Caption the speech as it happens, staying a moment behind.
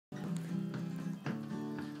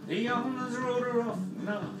The owners wrote her off,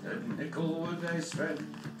 not a nickel would they spend.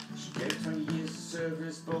 She gave 20 years of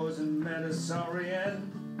service, boys, and met a sorry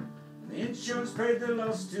end. The insurance paid the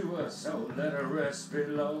loss to us, so let her rest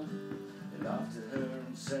below. They laughed at her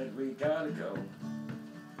and said, we gotta go.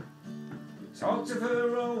 We talked of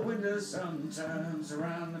her all winter, sometimes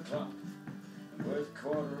around the clock, and worth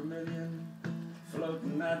 $250,000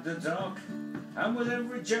 floating at the dock. And with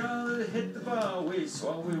every jar that hit the bar, we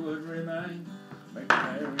swore we would remain. Make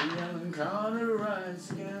Mary Ellen Carter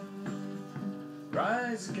rise again,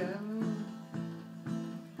 rise again,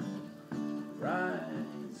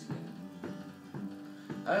 rise again.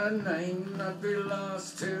 A name not be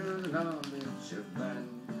lost to the knowledge of men.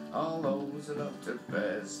 All those that loved her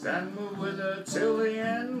best and were with her till the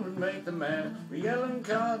end would make the Mary Ellen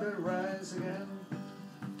Carter rise again.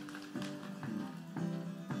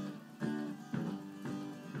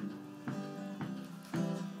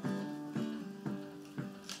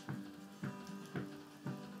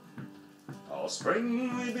 All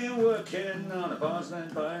spring we've been working on a barge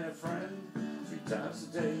lent by a friend. 3 times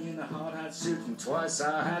a day in a hard hat suit and twice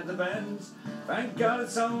I had the bends. Thank God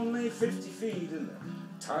it's only 50 feet and the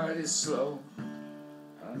tide is slow.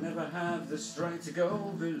 I'll never have the strength to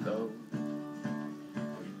go below.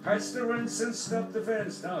 We patched the rents and stopped the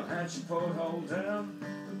vents, not hatch and porthole down.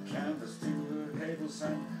 Put canvas to a cable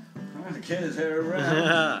sign, trying to get her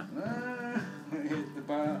around. We hit the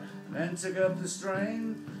bar and then took up the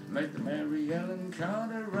strain. Make the Mary Ellen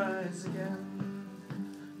Carter rise again,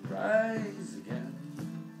 rise again,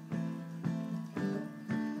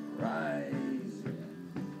 rise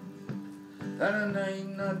again. That her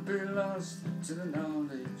name not be lost to the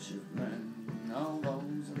knowledge of men. All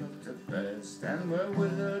those that loved her best and were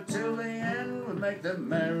with her till the end would make the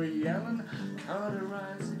Mary Ellen Carter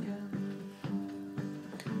rise again.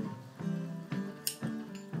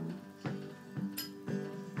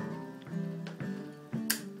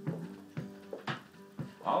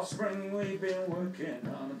 All spring we've been working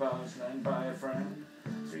on a barge lent by a friend.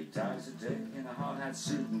 3 times a day in a hard hat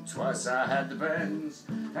suit and twice I had the bends.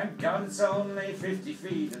 Thank God it's only 50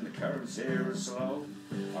 feet and the currents here are slow,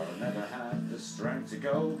 or I'll never have the strength to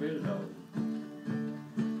go below.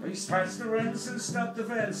 We patched the rents and stopped the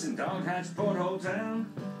vents and dog hatch porthole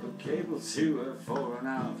down. Put cable to her fore and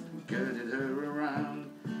aft and girded her around.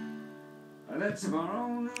 And then tomorrow,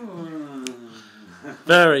 no.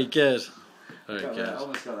 Very good. Very good. I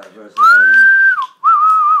almost got that verse right.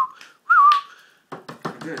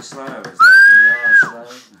 Do it slow, is that? You are slow.